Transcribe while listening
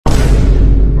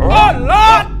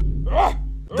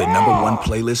The #1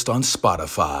 playlist on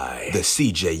Spotify, the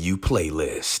CJU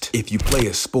playlist. If you play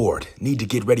a sport, need to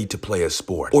get ready to play a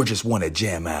sport, or just want to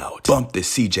jam out, bump the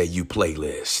CJU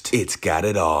playlist. It's got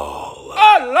it all.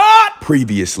 A lot!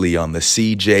 Previously on the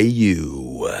CJU.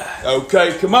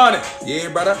 Okay, come on in. Yeah,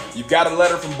 brother. You got a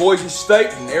letter from Boise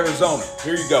State in Arizona.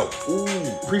 Here you go. Ooh,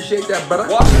 appreciate that, brother.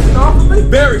 Washington offered me?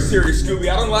 Very serious, Scooby.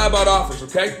 I don't lie about offers,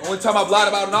 okay? Only time I've lied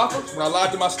about an offer is when I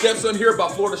lied to my stepson here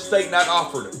about Florida State not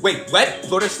offering it. Wait, what?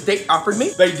 Florida State offered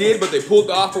me? They did, but they pulled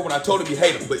the offer when I told them you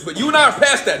hate them. But you and I are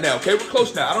past that now, okay? We're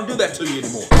close now. I don't do that to you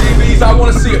anymore. DBs, I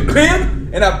want to see a pen,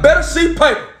 and I better see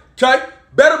paper, okay?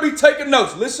 Better be taking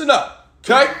notes. Listen up,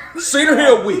 okay? Cedar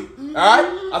Hill week, all right?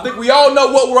 I think we all know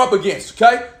what we're up against,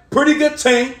 okay? Pretty good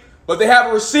team, but they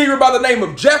have a receiver by the name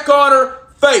of Jack Honor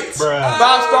Fates.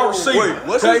 5-star receiver. Wait,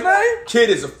 what's his name? Kid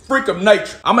is a freak of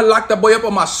nature. I'm gonna lock that boy up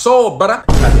on my soul, brother.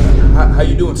 How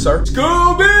you doing, sir?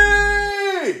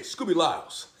 Scooby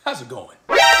Lyles. How's it going?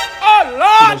 A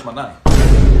lot! He knows my name.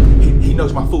 He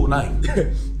knows my full name.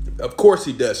 Of course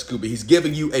he does, Scooby. He's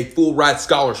giving you a full ride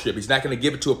scholarship. He's not going to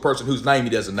give it to a person whose name he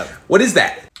doesn't know. What is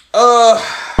that?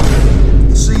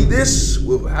 See this,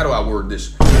 well, how do I word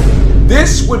this?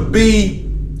 This would be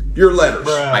your letters.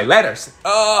 My letters?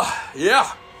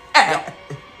 Yeah.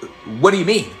 What do you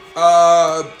mean?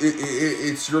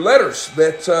 It's your letters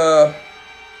that,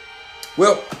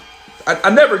 well, I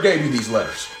never gave you these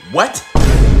letters. What?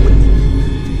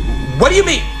 What do you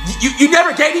mean? You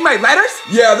never gave me my letters?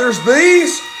 Yeah, there's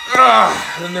these,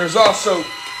 and there's also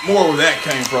more where that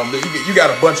came from. You got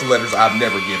a bunch of letters I've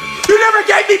never given you. You never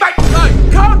gave me my... Hey,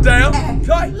 calm down.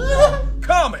 Okay,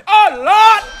 calm it. A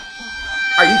lot!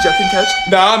 Are you joking, Coach?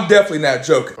 No, I'm definitely not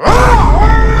joking. A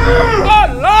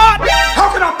lot! How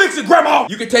can I fix it, Grandma?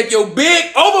 You can take your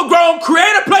big, overgrown,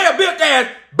 creative player built ass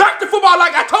back to football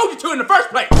like I told you to in the first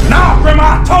place. Nah,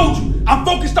 Grandma, I told you. I'm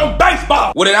focused on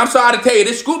baseball. Well, then I'm sorry to tell you,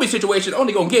 this Scooby situation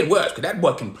only gonna get worse, because that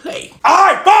boy can play. All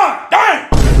right, fine. Dang.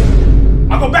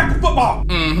 I'll go back to football.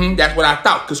 That's what I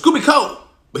thought, because Scooby cold,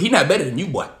 but he not better than you,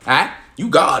 boy. All right? You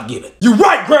God-given. You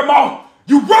right, Grandma.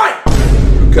 You right.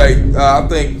 Okay, I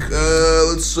think,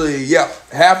 let's see. Yeah,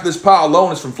 half this pile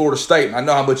alone is from Florida State. I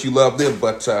know how much you love them,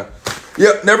 but,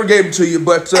 yep, never gave them to you.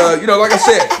 But, you know, like I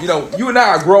said, you know, you and I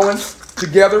are growing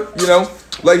together, you know,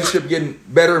 relationship getting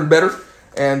better and better.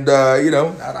 And, you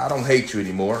know, I don't hate you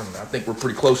anymore. I think we're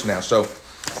pretty close now. So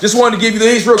just wanted to give you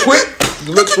these real quick. You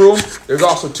can look through them. There's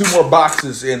also 2 more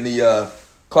boxes in the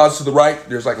closet to the right.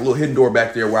 There's like a little hidden door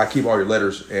back there where I keep all your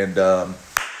letters and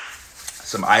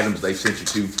some items they sent you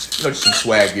to. You know, just some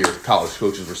swag gear college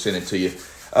coaches were sending to you.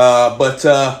 But,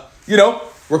 you know,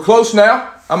 we're close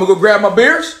now. I'm going to go grab my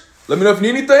beers. Let me know if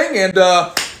you need anything. And,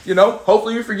 you know,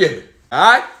 hopefully you forgive me.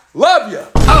 All right? Love you.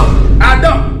 Oh, I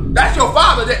don't. That's your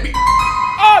father that be...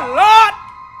 A lot!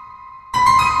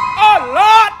 A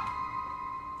lot!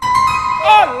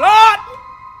 A lot!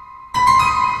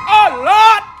 A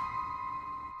lot!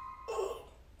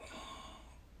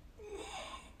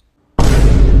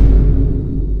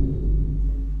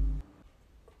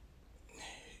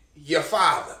 Your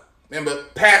father. Remember,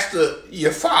 Pastor,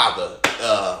 your father,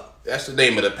 that's the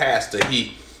name of the pastor.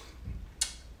 He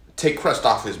take crust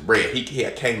off his bread. He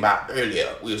came out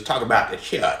earlier. We was talking about the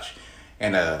church.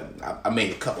 And I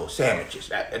made a couple of sandwiches.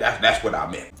 That's what I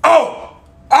meant. Oh!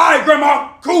 All right,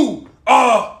 Grandma. Cool.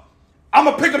 I'm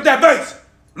gonna pick up that vase.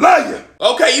 Love you.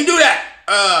 Okay, you do that.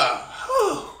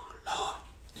 Oh, Lord.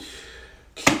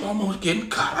 Keep almost getting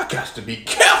caught. I got to be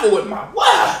careful with my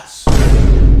words.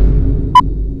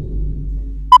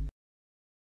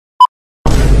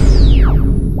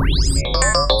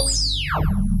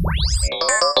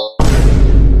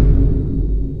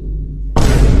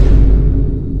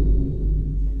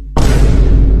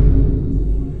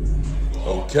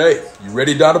 Okay, you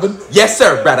ready, Donovan? Yes,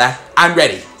 sir, brother. I'm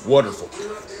ready. Wonderful.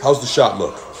 How's the shot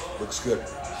look? Looks good.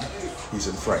 He's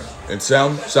in frame. And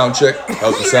sound check.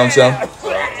 How's the sound?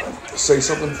 Say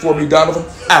something for me, Donovan.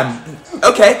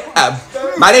 Okay.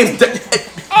 My name's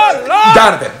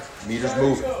Donovan. Meter's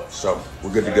moving, so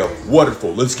we're good to go.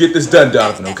 Wonderful. Let's get this done,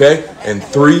 Donovan, okay? And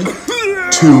 3,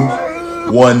 2,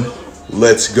 1,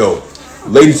 let's go.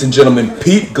 Ladies and gentlemen,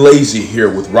 Pete Glazy here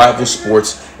with Rival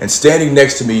Sports, and standing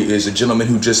next to me is a gentleman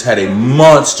who just had a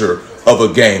monster of a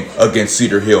game against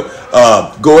Cedar Hill.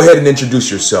 Go ahead and introduce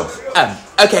yourself.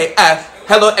 Okay,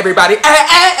 hello everybody.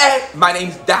 My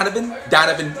name's Donovan.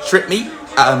 Donovan tripped me.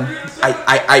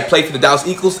 I played for the Dallas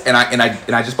Eagles and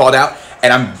I just balled out,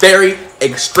 and I'm very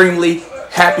extremely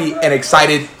happy and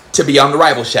excited to be on the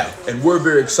Rival Show. And we're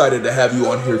very excited to have you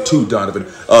on here too, Donovan.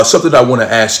 Something I want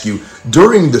to ask you.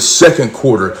 During the second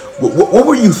quarter, what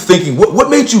were you thinking? What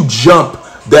made you jump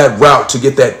that route to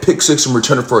get that pick six and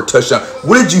return it for a touchdown.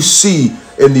 What did you see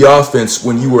in the offense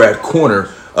when you were at corner?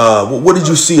 What did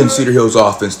you see in Cedar Hill's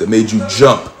offense that made you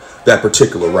jump that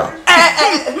particular route?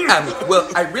 Well,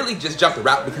 I really just jumped the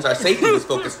route because our safety was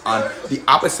focused on the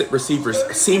opposite receiver's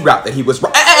seam route that he was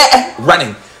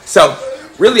running. So,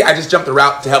 really, I just jumped the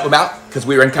route to help him out because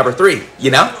we were in cover 3,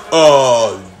 you know?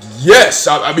 Yes.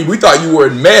 I mean, we thought you were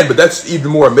in man, but that's even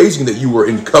more amazing that you were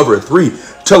in cover 3.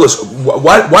 Tell us,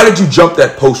 why did you jump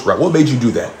that post route? What made you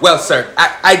do that? Well, sir,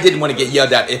 I didn't want to get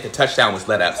yelled at if the touchdown was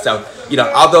let up. So, you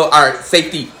know, although our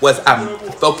safety was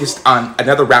focused on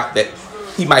another route that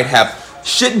he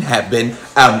shouldn't have been,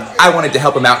 I wanted to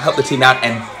help him out, help the team out,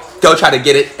 and go try to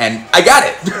get it, and I got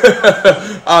it.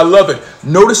 I love it.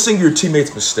 Noticing your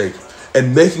teammate's mistake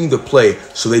and making the play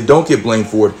so they don't get blamed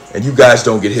for it and you guys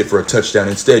don't get hit for a touchdown.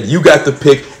 Instead, you got the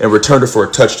pick and returned it for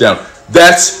a touchdown.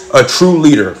 That's a true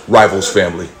leader, Rivals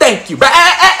family. Thank you.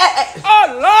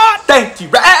 Oh, Lord. Thank you.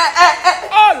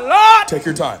 Oh, Lord. Take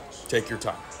your time. Take your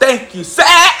time. Thank you, sir.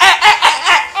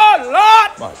 Oh,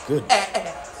 Lord. My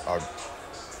goodness.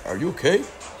 Are you okay?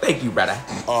 Thank you, brother.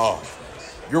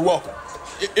 You're welcome.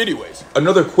 Anyways,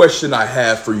 another question I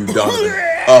have for you, Donovan.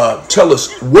 Tell us,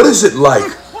 what is it like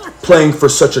playing for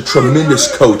such a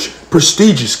tremendous coach,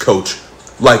 prestigious coach,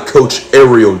 like Coach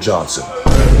Ariel Johnson?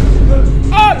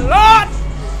 Oh, Lord!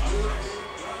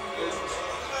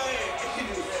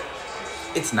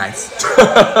 It's nice.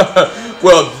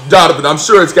 Well, Donovan, I'm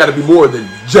sure it's got to be more than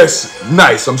just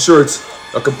nice. I'm sure it's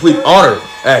a complete honor,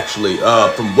 actually.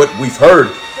 From what we've heard,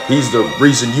 he's the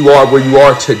reason you are where you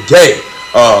are today.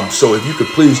 So if you could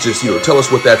please just, tell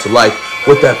us what that's like,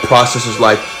 what that process is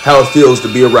like, how it feels to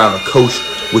be around a coach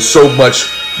with so much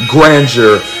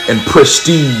grandeur and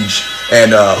prestige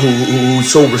and who's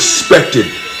so respected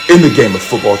in the game of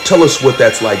football. Tell us what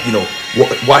that's like,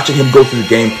 watching him go through the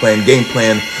game plan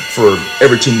for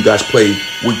every team you guys play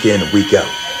week in and week out.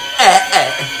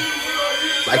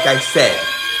 Like I said,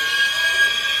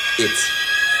 it's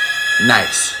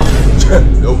nice.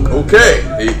 Okay,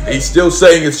 he's still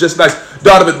saying it's just nice.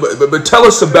 Donovan, but tell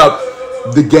us about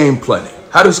the game planning.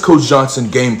 How does Coach Johnson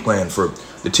game plan for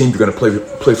the team you're going to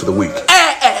play for the week?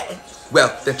 Well,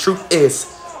 the truth is,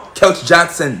 Coach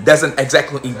Johnson doesn't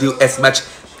exactly do as much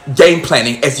game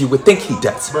planning as you would think he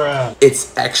does. Bruh.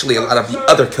 It's actually a lot of the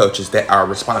other coaches that are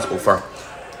responsible for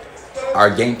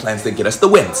our game plans that get us the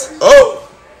wins. Oh,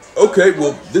 okay.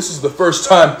 Well, this is the first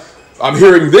time I'm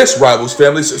hearing this, Rivals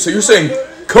family. So you're saying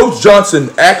Coach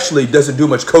Johnson actually doesn't do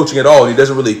much coaching at all, and he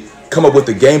doesn't really come up with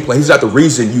the game plan. He's not the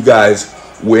reason you guys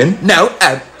win? No,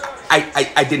 I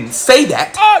didn't say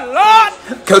that. Oh,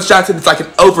 Lord! Coach Johnson is like an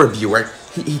overviewer.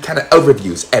 He kind of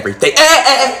overviews everything.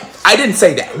 I didn't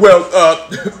say that. Well,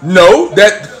 no,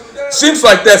 that seems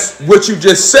like that's what you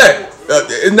just said.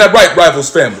 Isn't that right, Rivals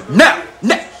family? No,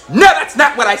 that's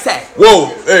not what I said.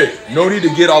 Whoa, hey, no need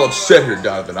to get all upset here,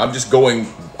 Donovan. I'm just going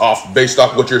based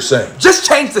off what you're saying. Just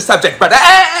change the subject, brother.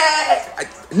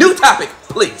 New topic,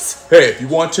 please. Hey, if you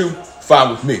want to, fine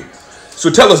with me. So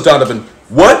tell us, Donovan,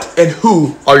 what and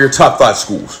who are your top 5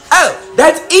 schools? Oh,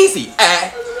 that's easy.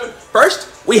 First,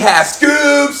 we have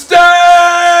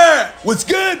Scoopster! What's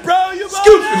good, bro? You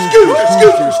Scoopster,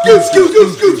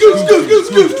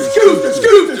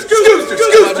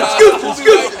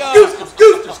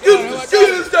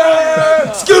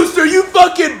 you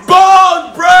fucking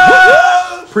balled, bro!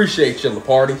 Appreciate you,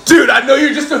 LaParty. Dude, I know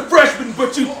you're just a freshman,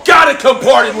 but you gotta come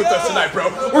party with us tonight, bro.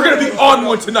 We're gonna be on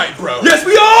one tonight, bro. Yes,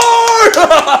 we are!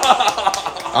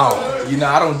 Oh,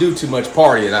 I don't do too much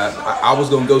partying. I was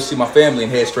gonna go see my family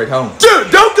and head straight home. Dude,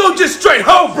 don't go just straight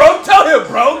home, bro. Tell him,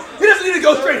 bro. He doesn't need to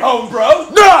go straight home, bro.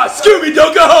 Nah, Scooby,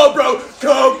 don't go home, bro.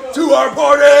 Come to our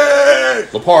party.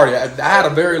 LaParty, I had a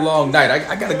very long night.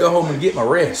 I gotta go home and get my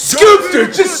rest. Scoopster,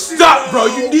 just stop, bro.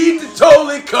 You need to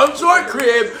totally come to our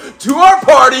crib, to our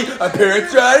party. Our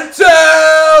parents are out of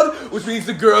town, which means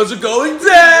the girls are going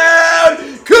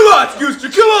down. Come on, Scoopster,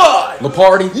 come on.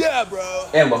 LaParty? Yeah, bro.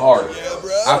 And LaHardy. Yeah,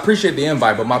 bro. I appreciate the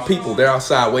invite, but my people, they're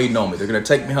outside waiting on me. They're gonna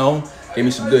take me home, give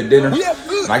me some good dinner, We have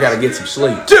food. and I gotta get some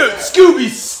sleep. Dude, Scooby,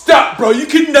 stop, bro. You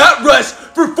cannot rush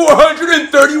for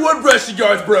 431 rushing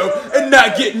yards, bro, and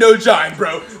not get no giant,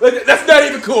 bro. Like, that's not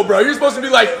even cool, bro. You're supposed to be,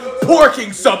 like,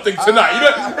 porking something tonight.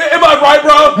 Am I right,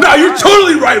 bro? No, you're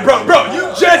totally right, bro. Bro,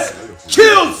 you just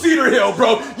killed Cedar Hill,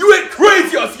 bro. You went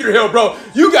crazy on Cedar Hill, bro.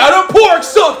 You gotta pork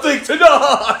something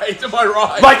tonight. Am I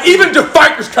right? Like, even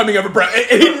DeFiker's coming over, bro.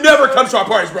 And he never comes to our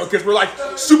parties, bro, because we're like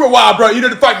super wild, bro. You know,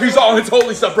 DeFiker, he's all his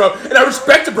holy stuff, bro. And I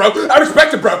respect it, bro. I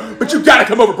respect it, bro. But you gotta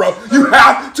come over, bro. You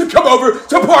have to come over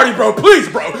to party, bro. Please,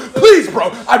 bro. Please,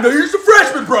 bro. I know you're just a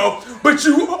freshman, bro. But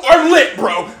you are lit,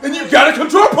 bro. And you gotta come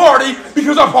to our party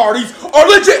because our parties are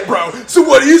legit, bro. So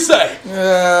what do you say?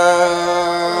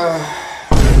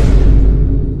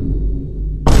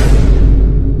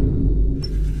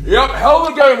 Yep, hell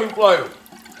of a game we played.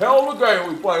 Hell of a game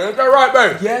we played. Ain't that right,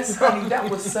 baby? Yes, honey, that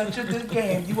was such a good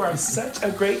game. You are such a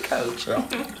great coach. Yeah.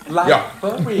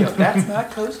 For real. That's my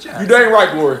Coach Johnson. You dang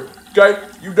right, Glory. Okay?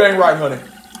 You dang right, honey.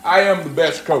 I am the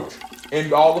best coach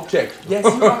in all of Texas. Yes,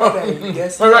 you are, baby.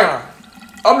 Yes, you All right. are.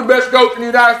 I'm the best coach in the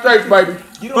United States, baby.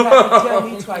 You don't have to tell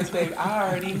me twice, baby. I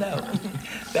already know.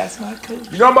 That's my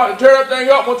coach. You know I'm about to tear that thing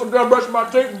up once I'm done brushing my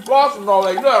teeth and flossing and all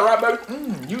that. You know that, right,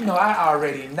 baby? You know I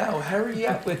already know. Hurry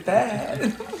up with that.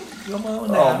 Come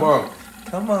on now. Oh, man.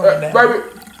 Come on now. Baby,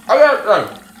 I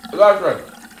gotta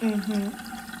say.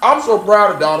 I'm so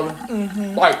proud of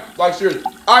Donovan. Like seriously.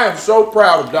 I am so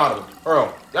proud of Donovan.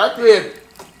 Earl, that kid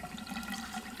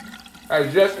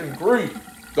has just increased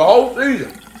the whole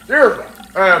season. Seriously.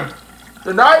 And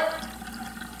tonight,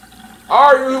 I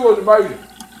already knew he was amazing.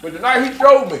 But tonight he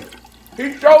showed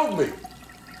me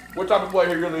what type of player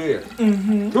he really is.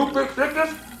 2 pick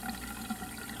sixes?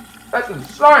 That's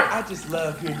insane. I just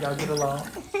love hearing y'all get along.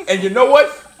 And you know what?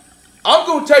 I'm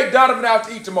going to take Donovan out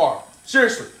to eat tomorrow.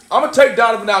 Seriously. I'm going to take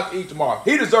Donovan out to eat tomorrow.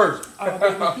 He deserves it. Oh,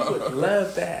 baby, he would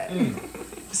love that.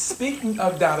 Speaking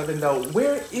of Donovan, though,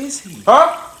 where is he?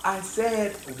 Huh? I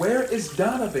said, where is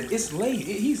Donovan? It's late.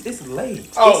 It's late.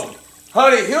 Oh,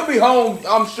 honey, he'll be home,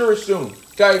 I'm sure, soon.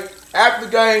 Okay? After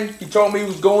the game, he told me he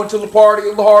was going to the party,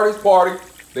 the Hardy's party.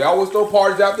 They always throw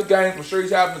parties after the games. I'm sure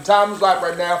he's having the time of his life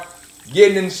right now,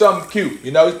 getting into something cute.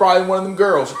 You know, he's probably one of them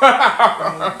girls.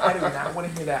 I do not want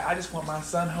to hear that. I just want my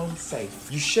son home safe.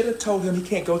 You should have told him he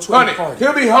can't go to a party.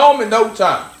 He'll be home in no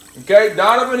time. Okay?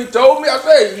 Donovan, he told me, I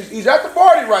say, he's at the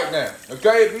party right now.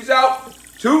 Okay? If he's out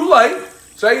too late,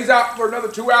 say he's out for another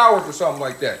 2 hours or something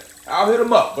like that, I'll hit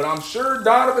him up. But I'm sure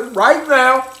Donovan right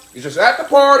now is just at the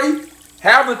party,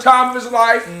 having the time of his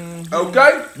life.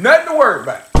 Okay? Nothing to worry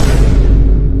about.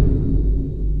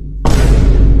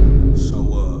 So,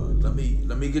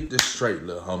 let me get this straight,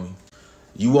 little homie.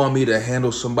 You want me to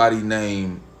handle somebody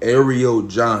named Ariel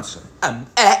Johnson?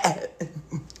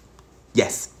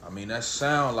 Yes. I mean, that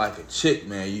sound like a chick,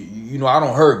 man. You know, I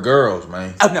don't hurt girls,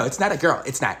 man. Oh, no, it's not a girl.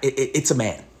 It's not. It's a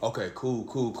man. Okay, cool.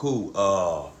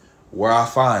 Where I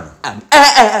find him?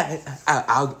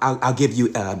 I'll give you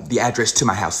the address to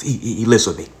my house. He lives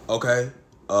with me. Okay.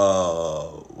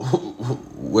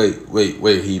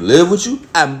 Wait. He live with you?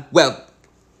 Well,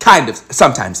 kind of.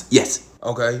 Sometimes, yes.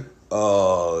 Okay.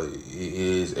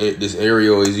 Is this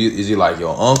Ariel? Is he like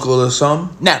your uncle or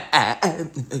something? No.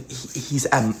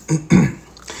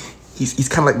 He's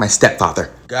kind of like my stepfather.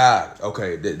 God,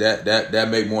 okay, that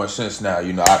make more sense now.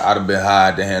 You know, I'd have been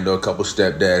hired to handle a couple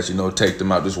stepdads. You know, take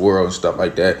them out this world and stuff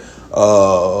like that.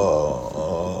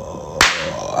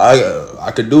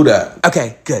 I could do that.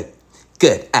 Okay, good.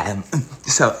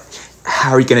 So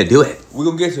how are you gonna do it? We're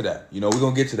gonna get to that. You know, we're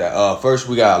gonna get to that. First,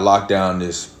 we gotta lock down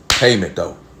this payment,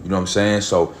 though. You know what I'm saying?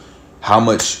 So, how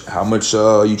much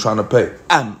you trying to pay?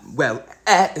 Well,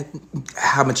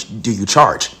 how much do you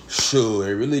charge? Sure,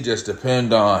 it really just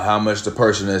depends on how much the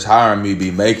person that's hiring me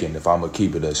be making. If I'm gonna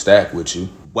keep it a stack with you.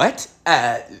 What?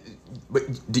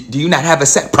 Do you not have a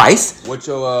set price? What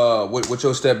your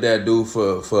stepdad do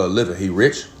for a living? He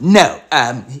rich? No,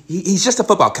 he's just a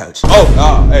football coach.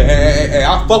 Oh, hey,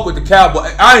 I fuck with the Cowboy.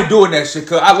 I ain't doing that shit,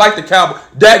 cuz I like the Cowboy.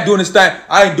 Dad doing his thing,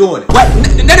 I ain't doing it. What?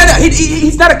 No,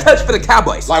 he's not a coach for the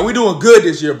Cowboys. Like, we doing good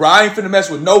this year, bro. I ain't finna mess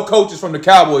with no coaches from the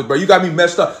Cowboys, bro. You got me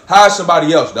messed up. Hire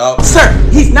somebody else, dog. Sir,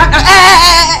 he's not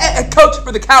a coach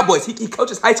for the Cowboys. He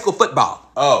coaches high school football.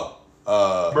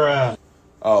 Bruh.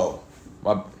 Oh,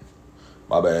 my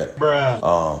bad.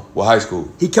 Bruh. What high school?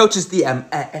 He coaches the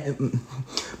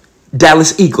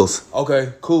Dallas Eagles.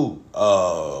 Okay, cool.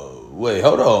 Wait,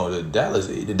 hold on.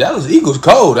 The Dallas Eagles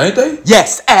cold, ain't they?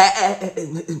 Yes.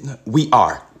 We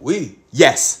are. We?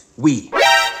 Yes, we.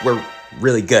 We're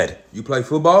really good. You play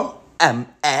football?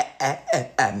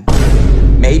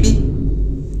 Maybe.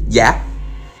 Yeah.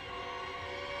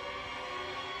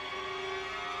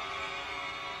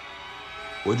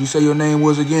 What'd you say your name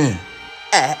was again?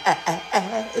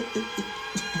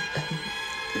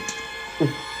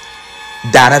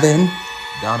 Donovan.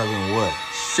 Donovan what?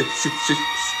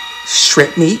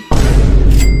 Shrimp meat.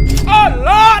 Oh,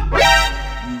 Lord!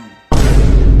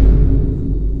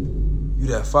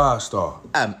 5-star?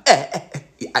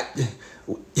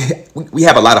 We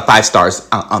have a lot of 5 stars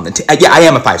on the team. Yeah, I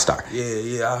am a 5-star.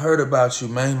 Yeah, I heard about you,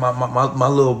 man. My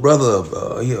little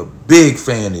brother, he a big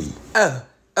fan of you. Oh,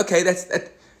 okay, that's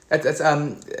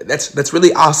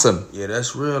really awesome. Yeah,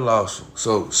 that's real awesome.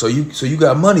 So you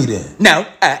got money then? No,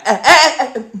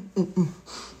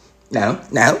 no,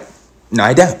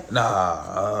 I don't.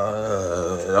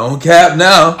 Nah, don't cap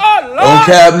now. Don't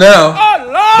cap now.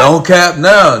 Don't cap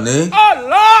now, nigga.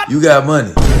 You got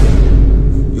money.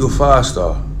 You a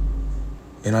 5-star.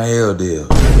 NIL deal.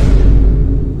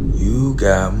 You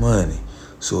got money.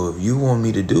 So if you want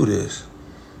me to do this,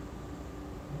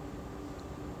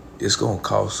 it's gonna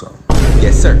cost something.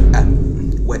 Yes, sir.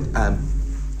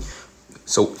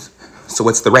 So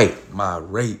what's the rate? My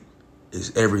rate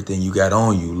is everything you got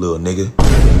on you, little nigga.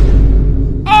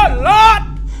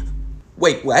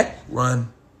 Wait, what? Run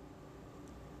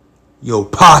your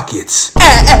pockets.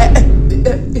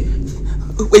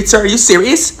 Wait, sir, are you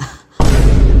serious?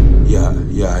 Yeah,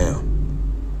 I am.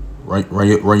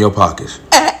 Run your pockets.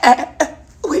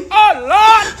 Wait.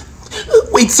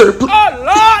 Wait, sir.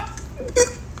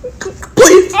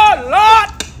 Please.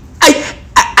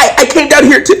 I came down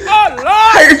here to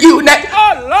hire you, and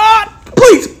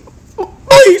please.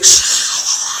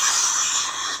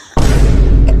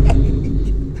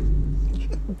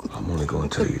 I'm only gonna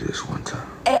tell you this one time.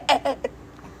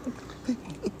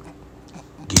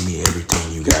 Give me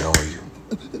everything you got on you.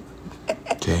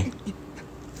 Okay?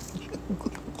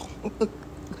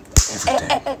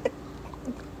 Everything.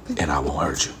 And I won't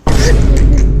hurt you.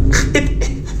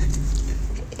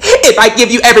 If I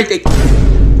give you everything,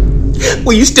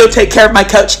 will you still take care of my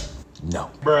coach?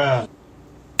 No. Bruh.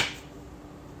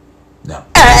 No.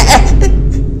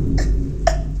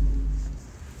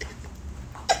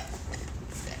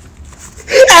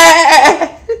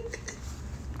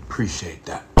 Appreciate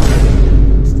that.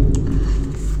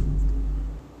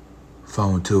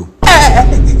 Phone 2.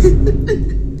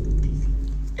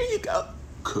 Here you go.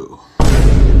 Cool.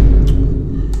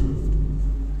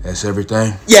 That's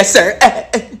everything? Yes, sir.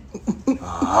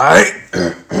 Alright.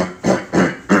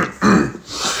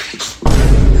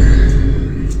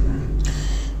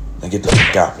 Now get the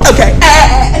fuck out. Okay.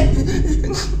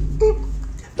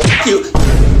 Thank you.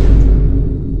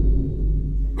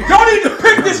 Y'all need to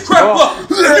pick this crap up.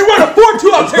 If you want a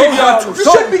 4-2 Octavian, you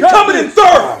should be coming in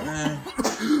third.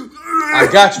 I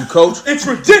got you, coach. It's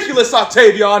ridiculous,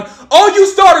 Octavian. All you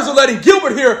starters are letting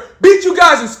Gilbert here beat you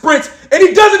guys in sprints, and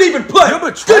he doesn't even play.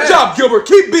 Gilbert Good trash. job, Gilbert.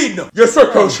 Keep beating him. Yes,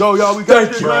 sir, coach. Go, y'all. We got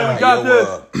Thank you, you. man. We got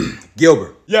this.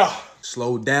 Gilbert, Yeah.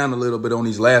 slowed down a little bit on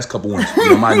these last couple ones. You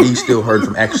know, my knee still hurt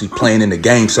from actually playing in the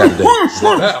game Saturday.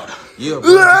 Slow down. Yeah, bro, just a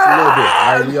little bit.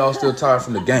 All right, we all still tired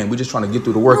from the game. We just trying to get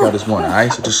through the workout this morning, all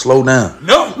right? So just slow down.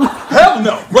 No. Hell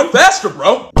no. Run faster,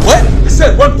 bro. What? I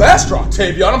said run faster,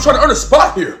 Octavian. I'm trying to earn a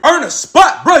spot here. Earn a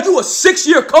spot? Bro, you a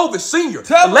 6-year COVID senior.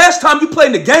 The last time you played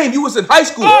in the game, you was in high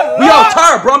school. We all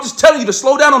tired, bro. I'm just telling you to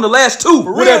slow down on the last 2.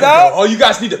 Whatever, bro. Oh, you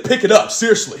guys need to pick it up,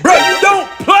 seriously. Bro, you don't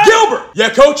play. Gilbert. Yeah,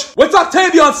 coach? What's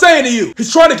Octavian saying to you?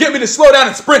 He's trying to get me to slow down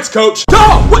in sprints, coach.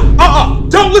 Dog, what?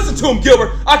 Don't listen to him,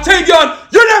 Gilbert. Octavian,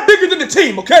 you're not bigger than the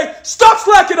team, okay? Stop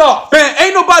slacking off. Man,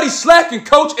 ain't nobody slacking,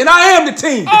 coach, and I am the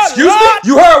team. Excuse me?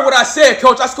 You heard what I said,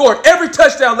 coach. I scored every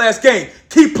touchdown last game.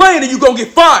 Keep playing and you gonna get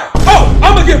fired. Oh,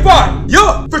 I'm gonna get fired.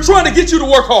 Yeah, for trying to get you to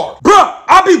work hard. Bruh,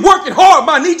 I be working hard.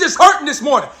 My knee just hurting this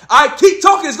morning. I keep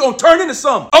talking, it's gonna turn into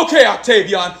something. Okay,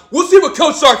 Octavian, we'll see what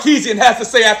Coach Sarkeesian has to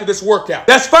say after this workout.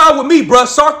 That's fine with me, bruh.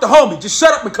 Sark the homie. Just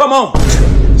shut up and come on.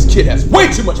 This kid has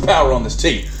way too much power on this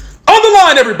team. On the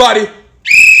line, everybody.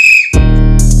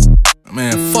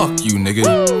 Man, fuck you,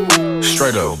 nigga.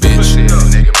 Straight up, bitch.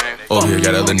 Over here,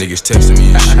 got other niggas texting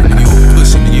me and shit. Nigga, you a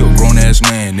pussy, nigga, you a grown ass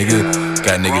man, nigga.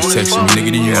 Got niggas texting me,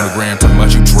 nigga, then you on the gram talking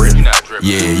about you drip.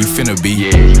 Yeah, you finna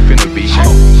be.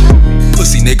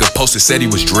 Pussy nigga posted, said he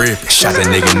was drippin'. Shot that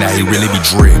nigga, now he really be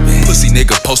drippin'. Pussy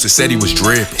nigga posted, said he was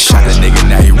drippin'. Shot that nigga,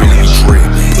 now he really be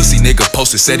drippin'. Pussy nigga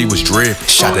posted, said he was drippin'.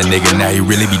 Shot that nigga, now he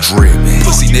really be drippin'.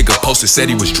 Pussy nigga posted, said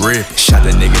he was drippin'. Shot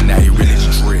that nigga, now he really be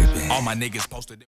drippin'. All my niggas posted.